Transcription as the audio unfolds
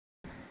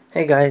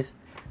Hey guys,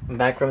 I'm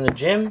back from the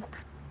gym.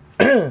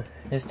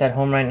 Just at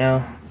home right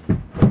now.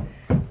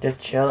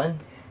 Just chilling.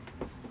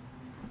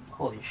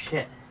 Holy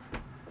shit.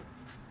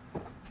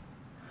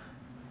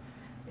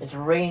 It's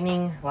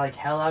raining like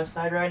hell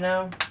outside right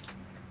now.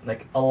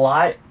 Like a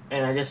lot,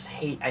 and I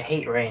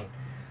hate rain.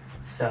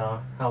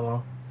 So, oh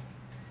well.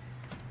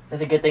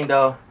 That's a good thing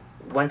though.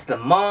 Went to the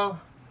mall,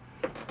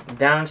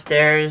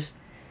 downstairs.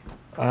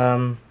 It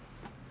was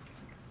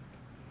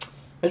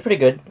pretty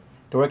good.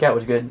 The workout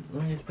was good.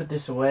 Let me just put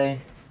this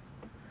away.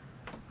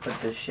 Put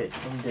this shit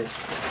in this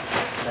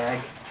bag.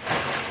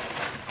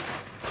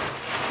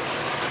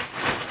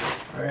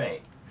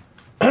 Alright.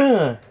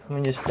 Let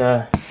me just,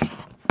 my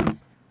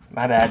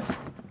bad.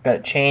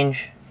 Gotta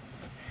change.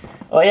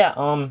 Oh yeah,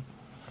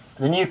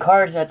 the new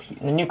car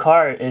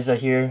is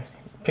here.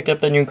 Picked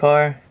up the new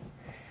car.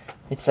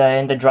 It's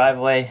in the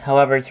driveway.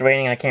 However, it's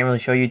raining. I can't really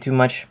show you too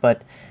much,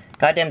 but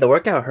goddamn, the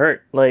workout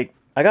hurt. Like,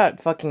 I got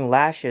fucking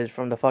lashes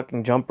from the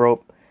fucking jump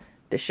rope.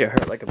 This shit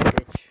hurt like a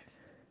bitch.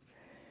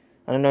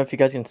 I don't know if you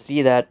guys can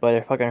see that, but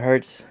it fucking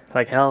hurts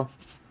like hell.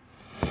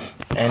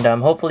 And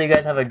hopefully you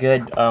guys have a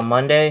good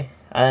Monday.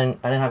 I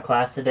didn't have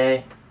class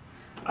today.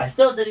 I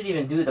still didn't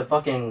even do the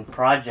fucking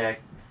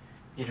project,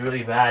 which is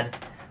really bad.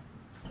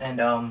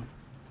 And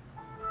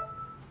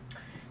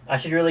I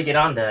should really get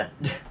on that.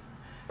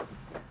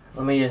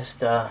 Let me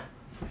just I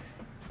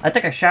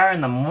took a shower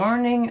in the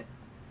morning.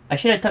 I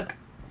should have took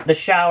the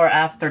shower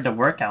after the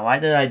workout. Why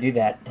did I do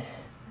that?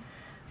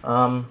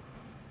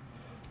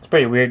 It's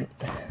pretty weird.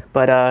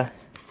 But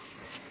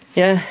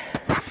yeah.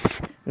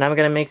 Now I'm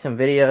gonna make some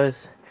videos.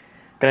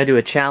 Gonna do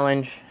a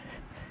challenge.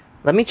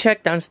 Let me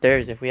check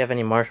downstairs if we have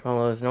any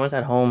marshmallows. No one's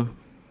at home.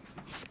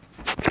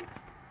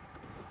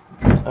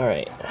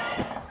 Alright.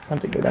 Time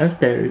to go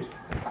downstairs.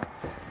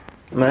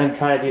 I'm gonna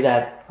try to do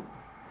that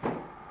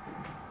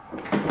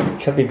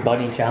chubby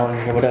bunny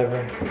challenge or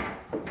whatever.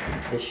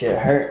 This shit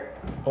hurt.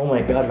 Oh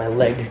my god, my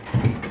leg.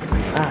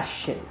 Ah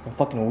shit, I'm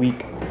fucking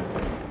weak.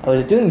 I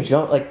was doing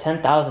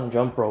 10,000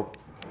 jump rope.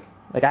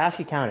 Like, I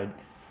actually counted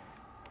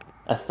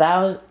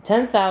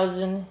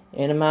 10,000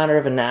 in a matter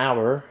of an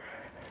hour.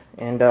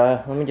 And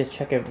let me just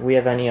check if we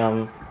have any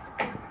what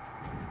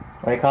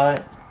do you call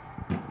it?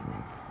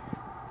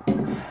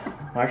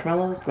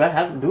 Marshmallows?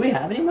 Do we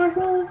have any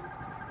marshmallows?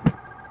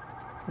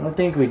 I don't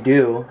think we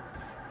do.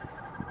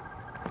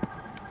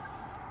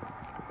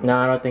 No,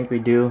 I don't think we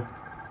do.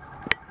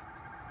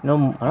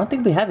 No, I don't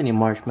think we have any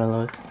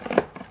marshmallows.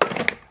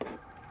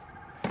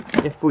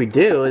 If we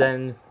do,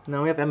 then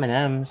no, we have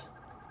M&Ms.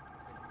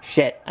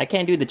 Shit, I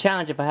can't do the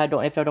challenge if I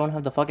don't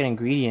have the fucking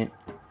ingredient.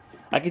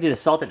 I could do the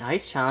salt and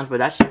ice challenge, but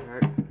that shit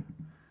hurt.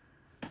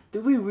 Do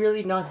we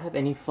really not have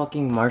any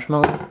fucking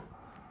marshmallows?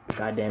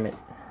 God damn it.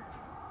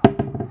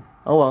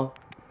 Oh well.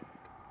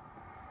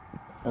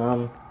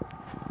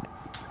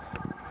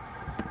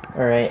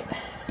 Alright.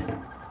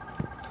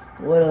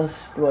 What else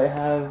do I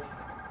have?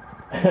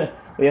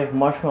 We have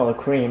marshmallow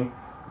cream.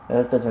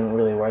 That doesn't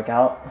really work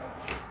out.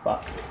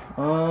 Fuck.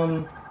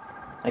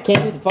 I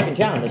can't do the fucking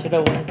challenge. I should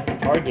have went to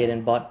Target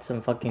and bought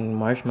some fucking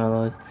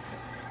marshmallows.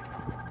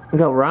 We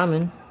got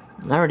ramen.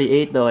 I already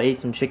ate though. I ate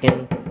some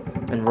chicken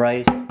and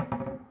rice.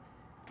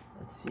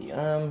 Let's see.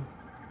 Yeah,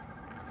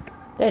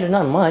 there's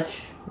not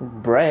much.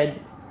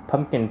 Bread,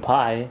 pumpkin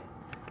pie.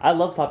 I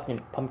love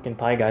pumpkin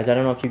pie, guys. I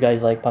don't know if you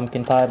guys like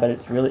pumpkin pie, but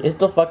it's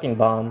the fucking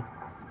bomb.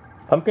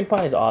 Pumpkin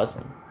pie is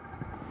awesome.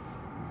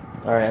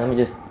 All right, let me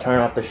just turn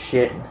off the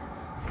shit.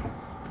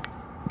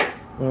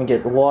 Let me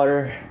get the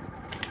water.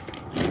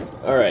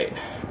 All right.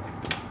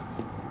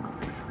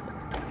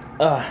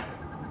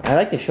 I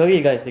like to show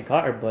you guys the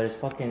car, but it's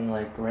fucking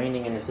like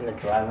raining and it's in the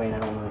driveway and I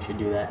don't know if I should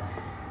do that.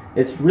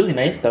 It's really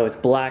nice though. It's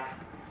black.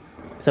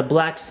 It's a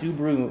black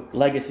Subaru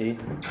Legacy.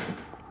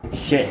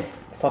 Shit.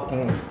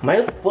 Fucking,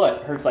 my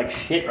foot hurts like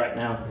shit right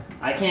now.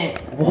 I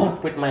can't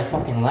walk with my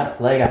fucking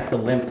left leg. I have to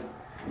limp.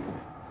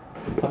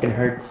 It fucking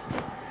hurts.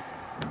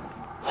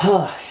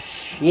 Oh,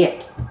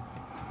 shit.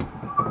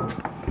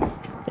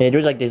 Hey,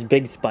 there's like this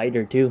big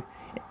spider too.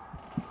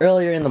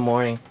 Earlier in the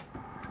morning,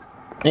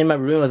 in my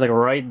room, it was like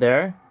right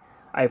there.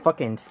 I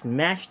fucking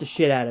smashed the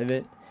shit out of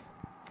it.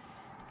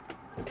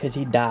 Because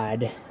he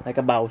died like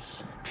a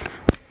boss.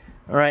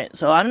 Alright,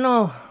 so I don't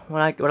know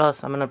what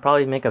else. I'm gonna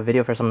probably make a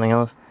video for something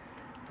else.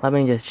 Let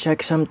me just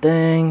check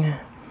something.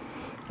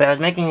 But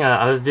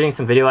I was doing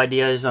some video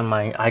ideas on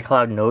my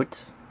iCloud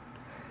notes.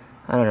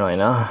 I don't really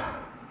know.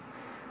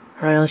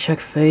 Alright, let's check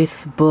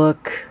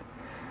Facebook.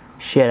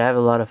 Shit, I have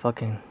a lot of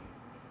fucking...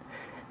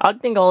 I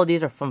think all of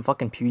these are from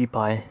fucking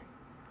PewDiePie.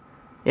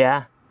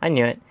 Yeah, I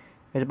knew it.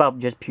 It's about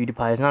just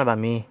PewDiePie, it's not about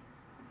me.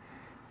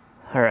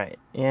 Alright,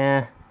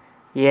 yeah.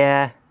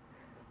 Yeah.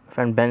 My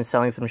friend Ben's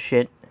selling some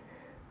shit.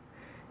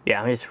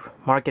 Yeah, I'm just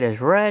mark it as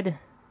read.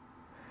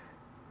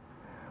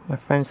 My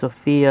friend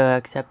Sophia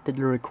accepted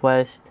the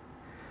request.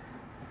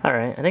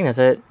 Alright, I think that's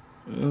it.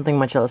 I don't think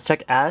much else.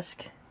 Check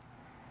Ask.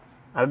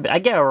 I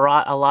get a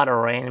lot of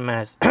random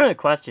ass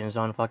questions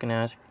on fucking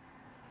Ask.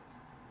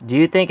 Do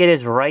you think it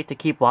is right to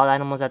keep wild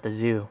animals at the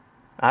zoo?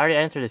 I already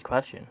answered this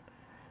question.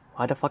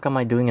 Why the fuck am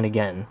I doing it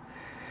again?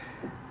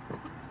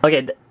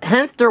 Okay,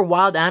 hence they're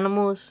wild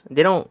animals.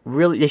 They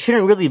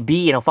shouldn't really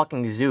be in a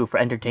fucking zoo for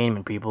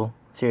entertainment, people.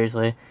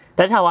 Seriously.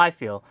 That's how I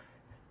feel.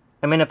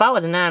 I mean, if I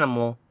was an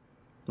animal,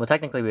 well,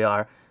 technically we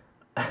are.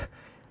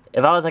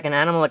 If I was like an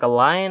animal, like a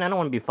lion, I don't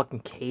want to be fucking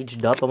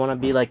caged up. I want to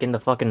be like in the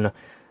fucking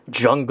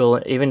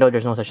jungle, even though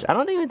there's no such. I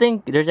don't even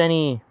think there's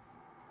any.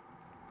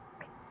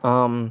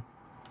 What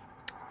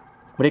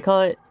do you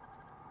call it?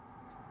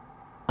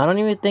 I don't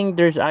even think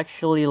there's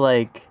actually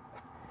like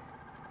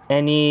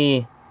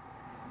any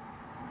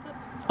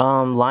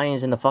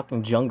lions in the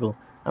fucking jungle.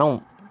 I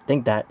don't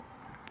think that.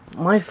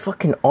 My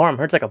fucking arm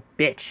hurts like a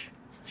bitch.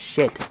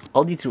 Shit.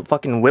 All these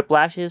fucking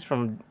whiplashes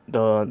from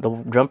the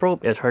jump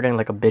rope is hurting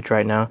like a bitch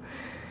right now.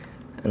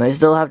 And I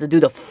still have to do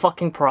the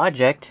fucking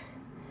project.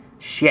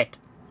 Shit.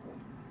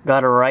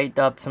 Gotta write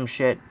up some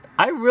shit.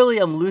 I really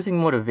am losing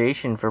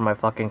motivation for my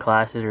fucking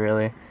classes,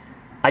 really.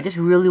 I just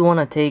really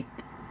want to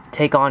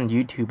take on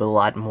YouTube a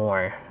lot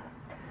more.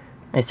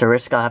 It's a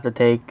risk I'll have to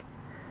take.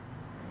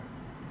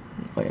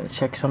 Wait, let's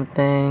check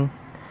something.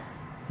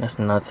 That's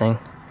nothing.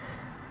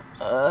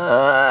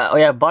 Oh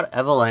yeah, I bought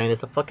Eveline.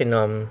 It's a fucking,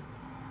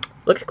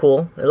 looks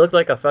cool. It looks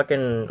like a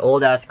fucking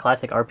old-ass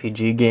classic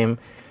RPG game.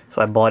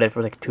 So I bought it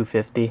for like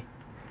 $250.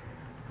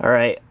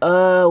 Alright,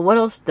 what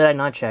else did I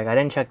not check? I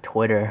didn't check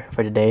Twitter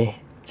for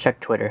today. Check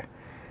Twitter.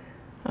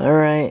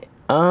 Alright,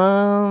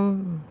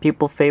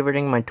 people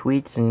favoriting my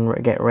tweets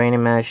and get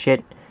random ass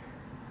shit.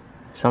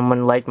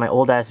 Someone liked my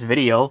old-ass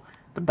video.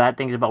 The bad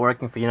things about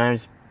working for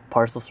United's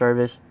parcel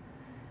service.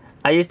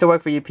 I used to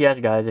work for UPS,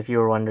 guys, if you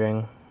were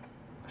wondering.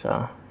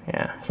 So,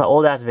 yeah. It's my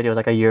old-ass video, it was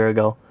like a year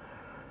ago.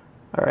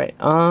 Alright,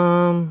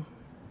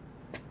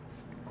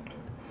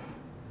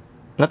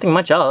 nothing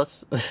much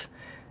else.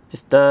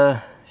 Just,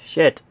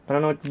 shit. I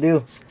don't know what to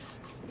do.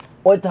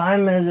 What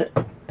time is it?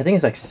 I think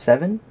it's like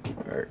 7?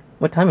 Or,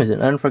 what time is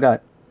it? I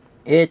forgot.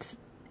 It's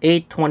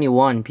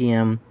 8:21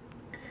 p.m.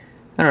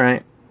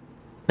 Alright.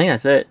 I think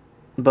that's it.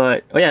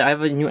 But, oh yeah, I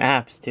have new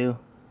apps, too.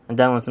 I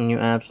downloaded some new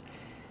apps.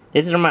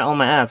 These are all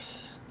my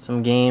apps.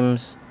 Some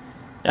games.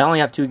 I only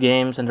have 2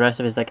 games, and the rest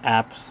of it is like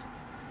apps.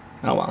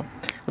 Oh well.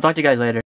 I'll talk to you guys later.